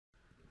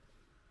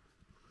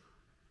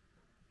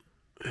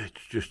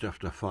It's just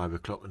after 5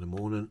 o'clock in the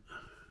morning.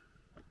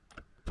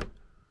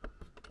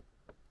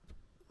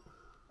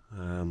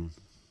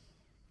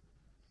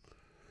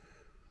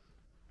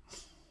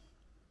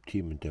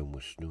 Teeming down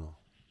with snow.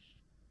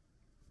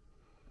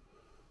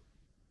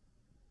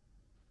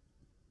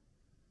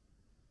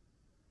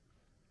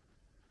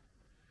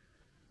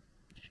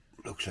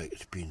 Looks like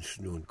it's been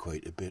snowing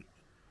quite a bit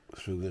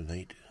through the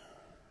night.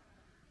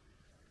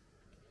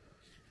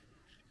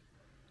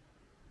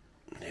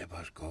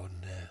 Neighbour's garden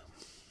there.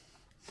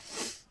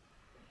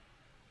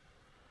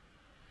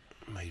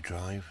 My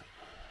drive.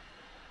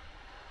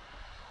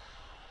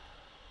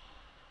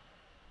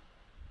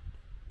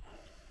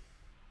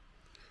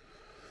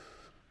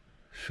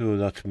 So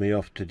that's me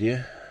off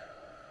today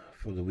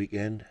for the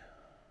weekend.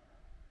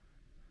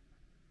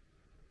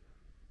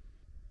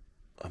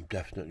 I'm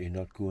definitely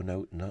not going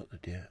out and out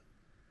today.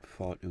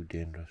 Far too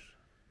dangerous.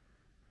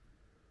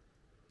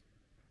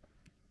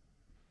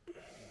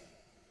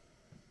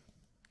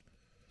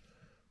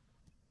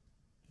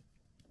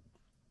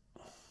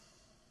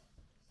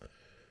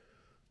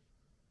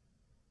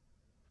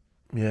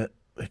 Yeah,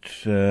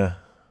 it's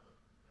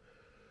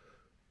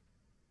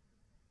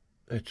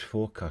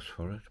forecast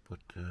for it, but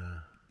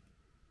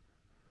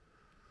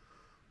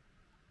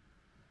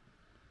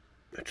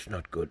it's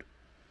not good.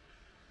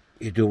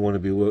 You don't want to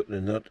be working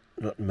in that,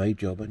 not in my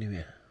job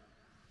anyway.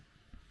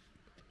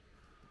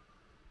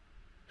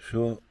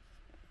 So,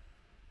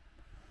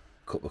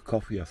 cup of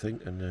coffee I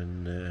think, and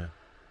then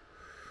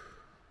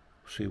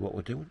see what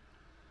we're doing.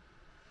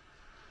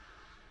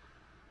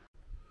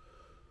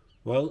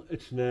 Well,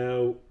 it's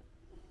now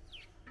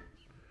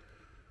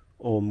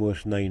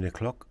almost 9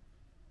 o'clock,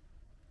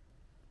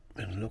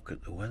 and look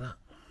at the weather.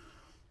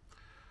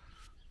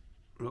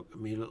 Look at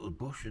me little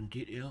bush in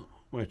detail.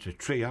 Well, it's a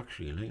tree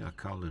actually, I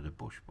call it a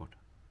bush, but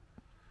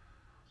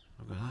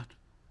look at that.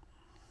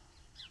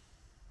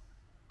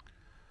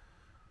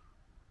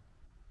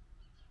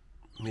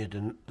 Made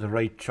the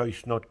right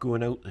choice not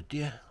going out the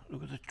day.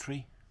 Look at the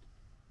tree.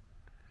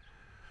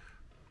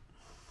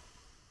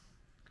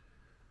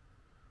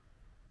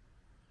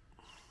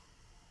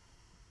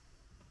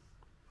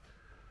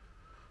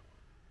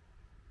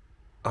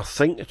 I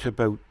think it's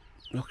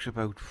looks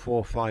about 4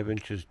 or 5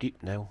 inches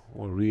deep now.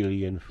 We're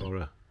really in for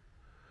a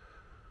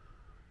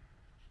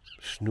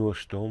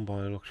snowstorm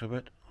by the looks of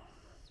it.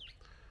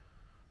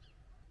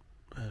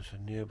 There's a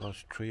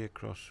neighbour's tree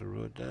across the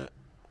road there,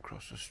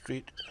 across the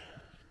street.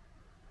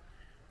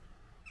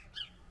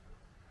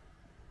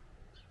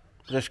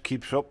 This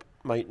keeps up,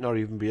 might not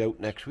even be out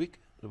next week,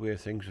 the way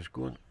things is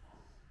going.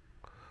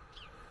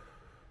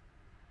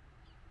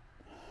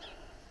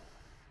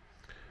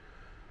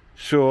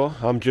 So,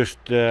 I'm just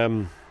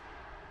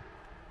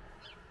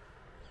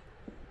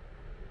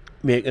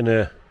making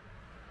a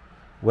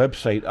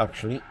website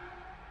actually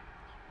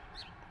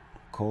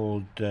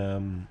called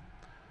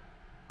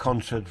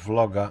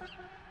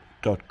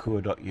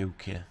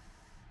concertvlogger.co.uk.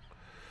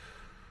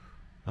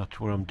 That's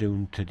what I'm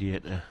doing today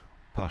to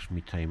pass my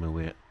time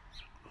away.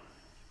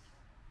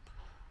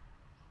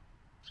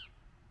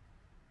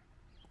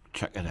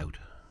 Check it out.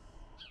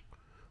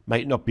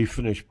 Might not be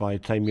finished by the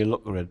time you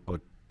look at it,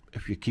 but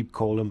if you keep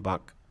calling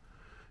back,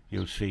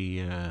 you'll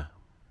see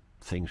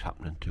things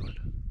happening to it.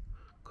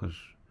 Because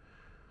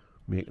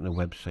making a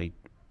website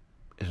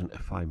isn't a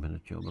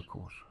 5-minute job, of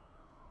course.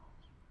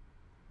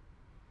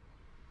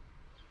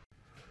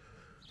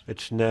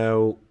 It's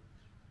now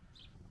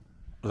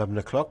 11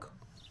 o'clock.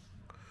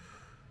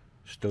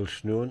 Still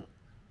snowing.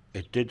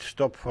 It did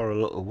stop for a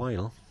little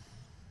while,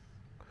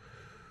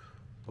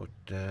 but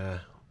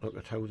look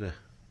at how the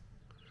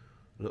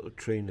little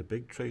tree and the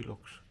big tree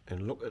looks,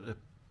 and look at the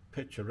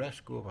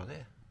picturesque over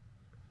there.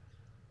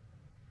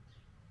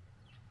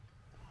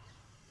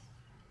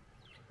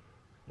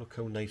 Look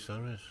how nice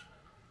that is.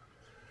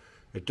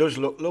 It does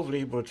look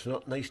lovely, but it's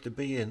not nice to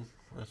be in.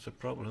 That's the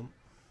problem.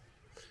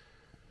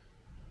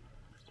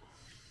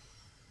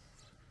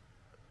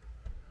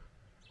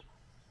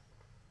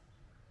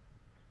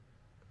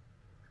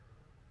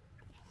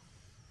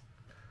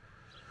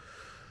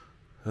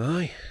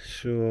 Aye,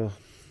 so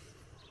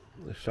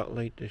the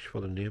satellite dish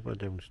for the neighbour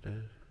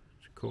downstairs.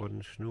 It's covered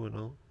in snow and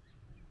all.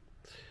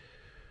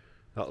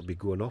 That'll be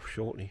going off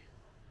shortly.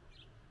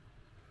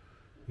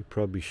 You're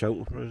probably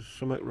shouting for us,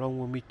 something wrong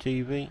with me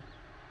TV.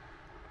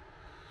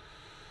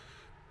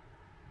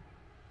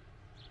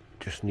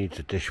 Just needs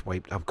a dish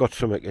wiped. I've got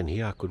something in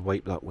here I could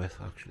wipe that with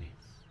actually.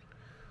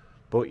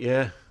 But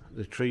yeah,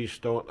 the trees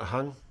start to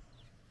hang.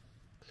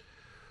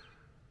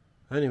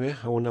 Anyway,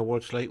 I wonder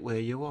what it's like where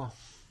you are.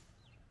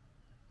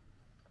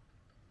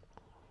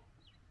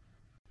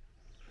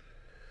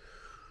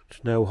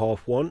 It's now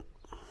 1:30.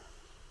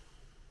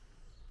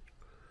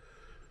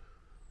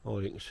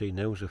 All you can see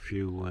now is a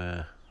few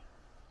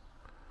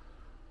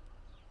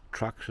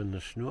tracks in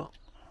the snow.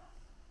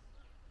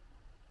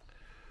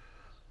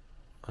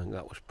 I think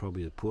that was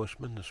probably the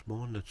postman this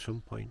morning at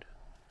some point.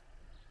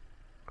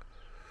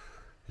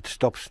 It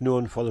stopped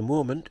snowing for the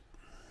moment.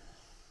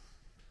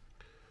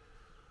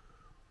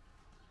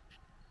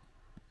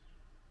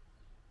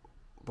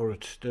 but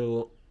it's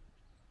still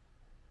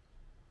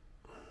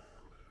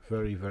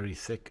very, very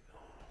thick,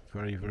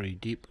 very, very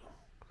deep,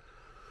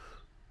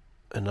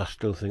 and I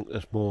still think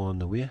there's more on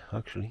the way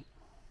actually.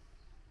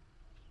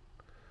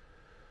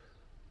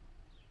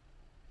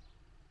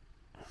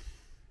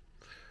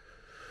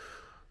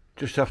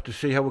 Just have to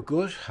see how it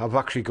goes. I've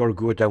actually got to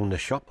go down the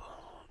shop.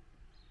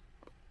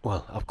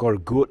 Well, I've got to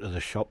go to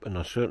the shop, and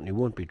I certainly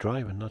won't be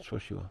driving, that's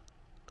for sure.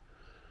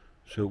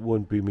 So it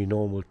won't be my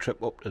normal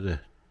trip up to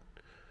the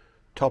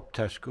top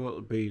Tesco.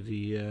 It'll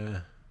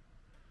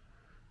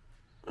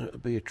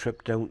be a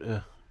trip down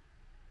to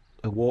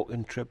a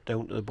walking trip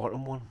down to the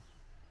bottom one.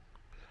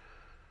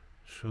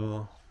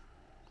 So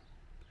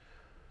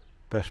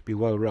best be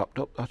well wrapped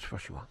up, that's for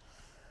sure.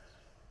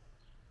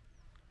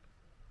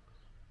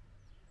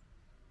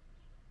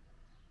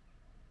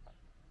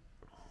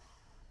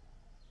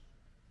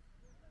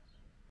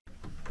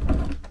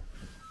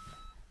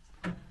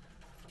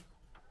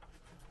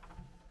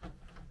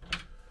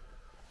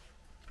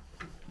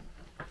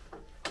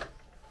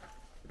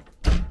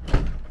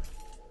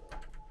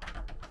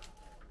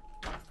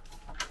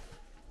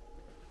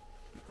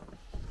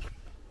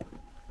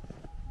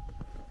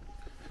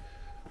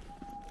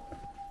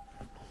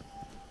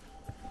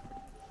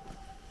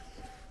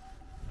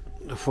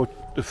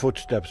 The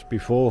footsteps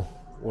before,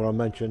 where I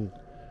mentioned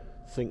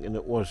thinking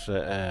it was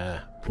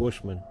a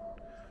postman,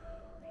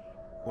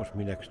 was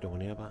my next door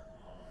neighbour.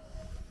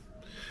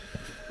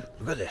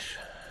 Look at this,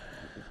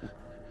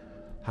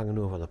 hanging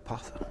over the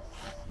path.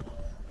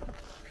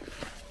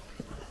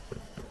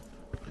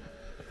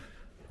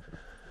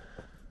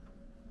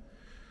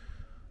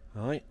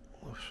 Right,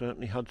 we've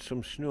certainly had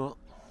some snow.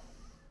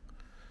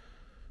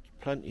 There's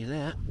plenty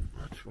there,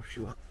 that's for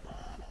sure.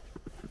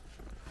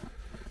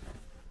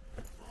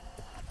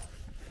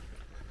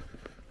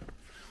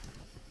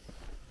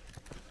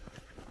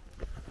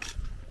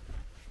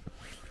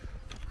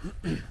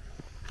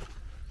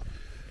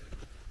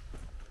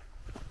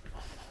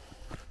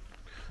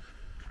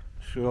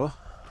 So,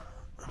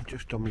 I'm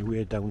just on my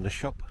way down the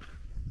shop.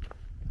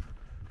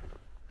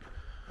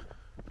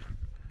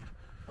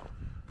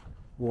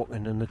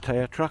 Walking in the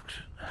tyre tracks.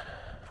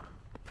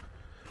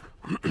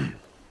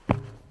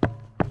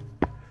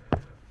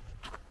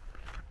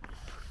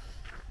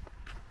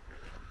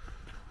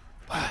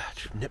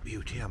 It's nippy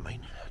out here,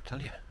 mine, I tell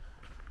you.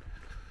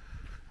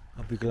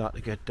 I'll be glad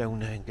to get down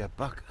there and get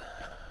back.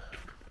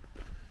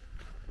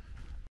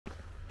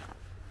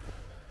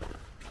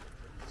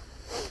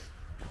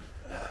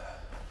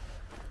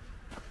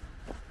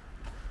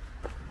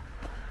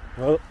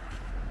 Well,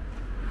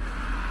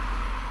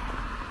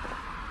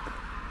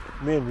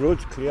 main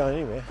road's clear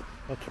anyway,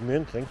 that's the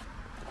main thing,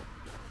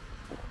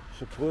 I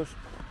suppose.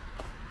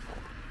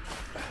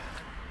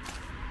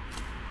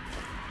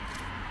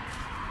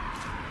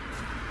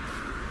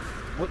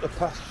 But the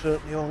path's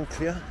certainly on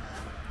clear.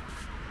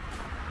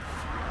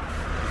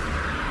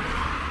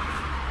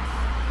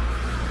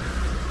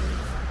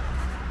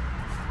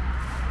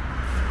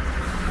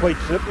 Quite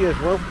slippery as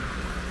well.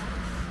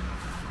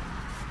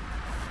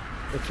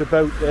 It's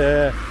about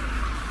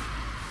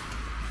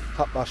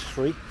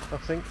 3:30, I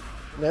think,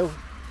 now.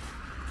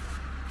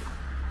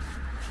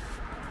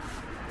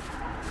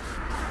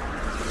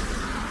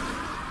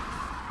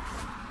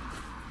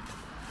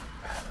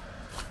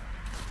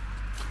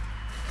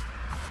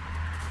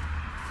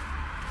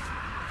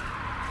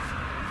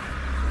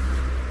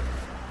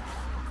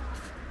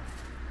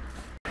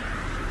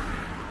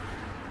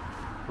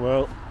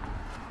 Well,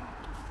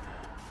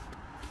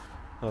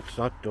 that's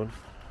that done.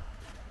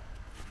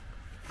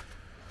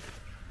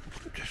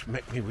 Just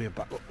make me way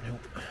back up now.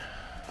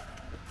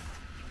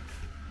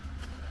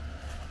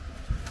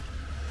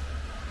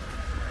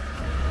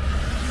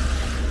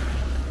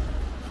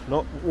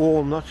 Not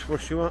warm, that's for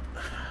sure.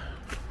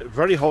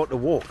 Very hard to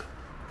walk.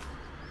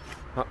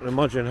 I can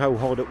imagine how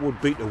hard it would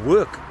be to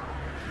work.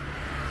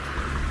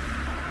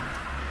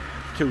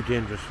 Too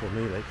dangerous for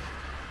me, like.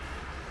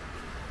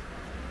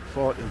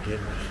 Far too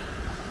dangerous.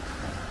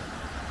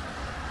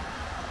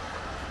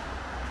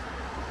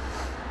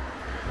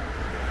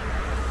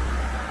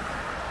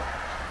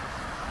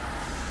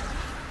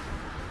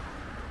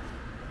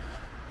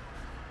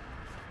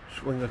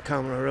 Swing the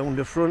camera around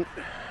the front.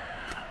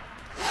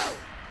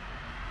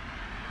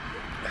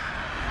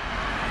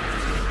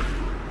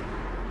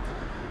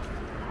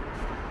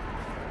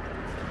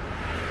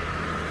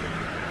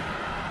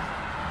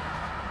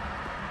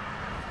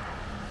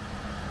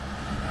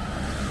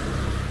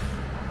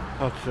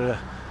 That's a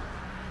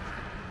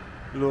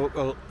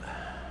local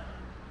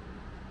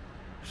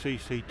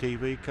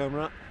CCTV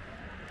camera.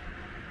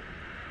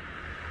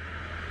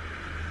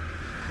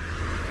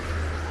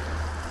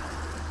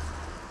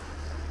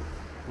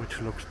 Which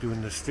looks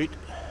down the street,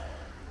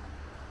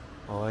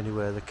 or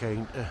anywhere they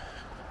kind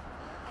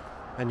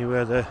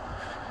anywhere they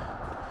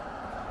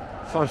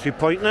fancy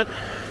pointing it.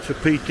 It's a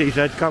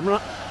PTZ camera,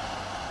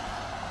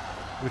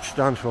 which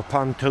stands for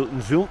pan, tilt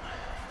and zoom.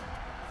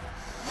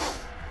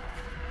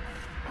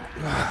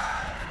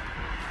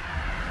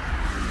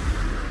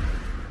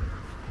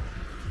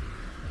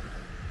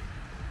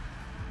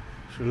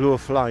 It's a low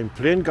flying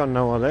plane gone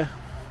now, are there?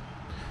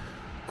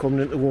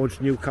 Coming in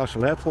towards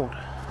Newcastle Airport.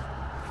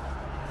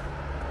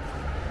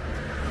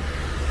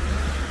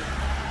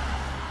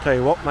 Tell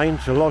you what,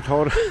 mine's a lot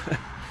harder.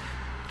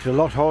 It's a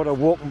lot harder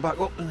walking back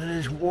up than it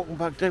is walking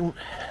back down.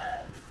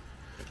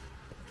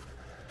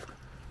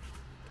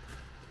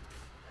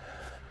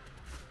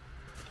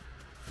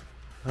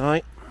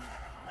 Right.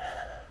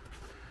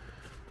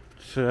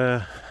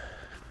 I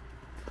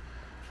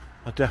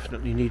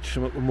definitely need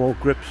something with more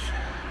grips.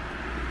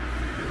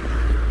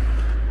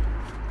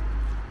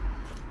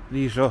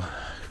 These are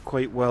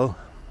quite well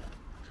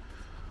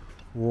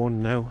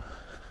worn now.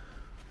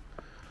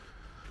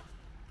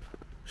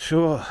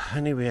 So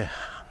anyway,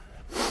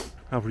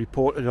 I've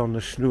reported on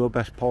the snow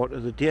best part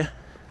of the day.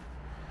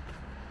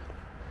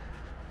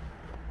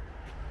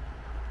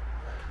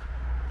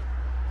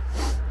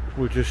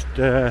 We'll just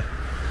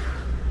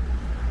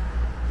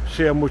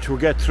see how much we'll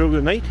get through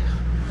the night.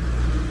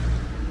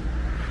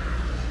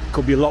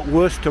 Could be a lot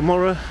worse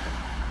tomorrow.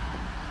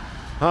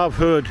 I've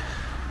heard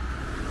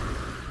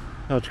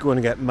it's going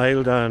to get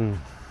milder and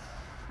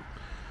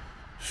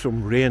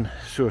some rain,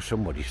 so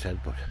somebody said,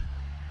 but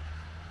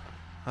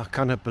I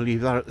cannot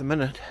believe that at the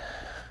minute.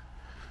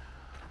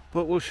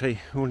 But we'll see,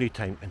 only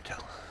time can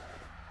tell.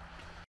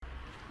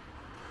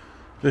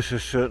 This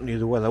is certainly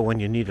the weather when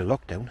you need a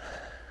lockdown.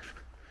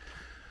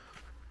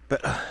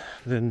 Better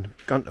than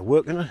going to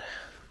work in it,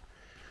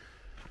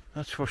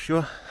 that's for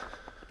sure.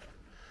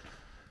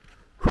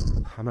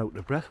 I'm out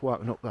of breath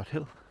walking up that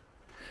hill.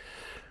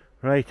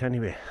 Right,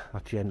 anyway,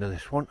 that's the end of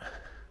this one.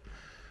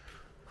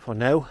 For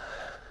now,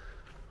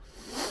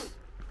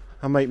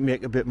 I might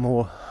make a bit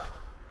more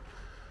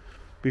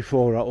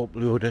before I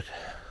upload it.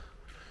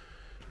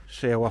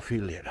 See how I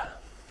feel later.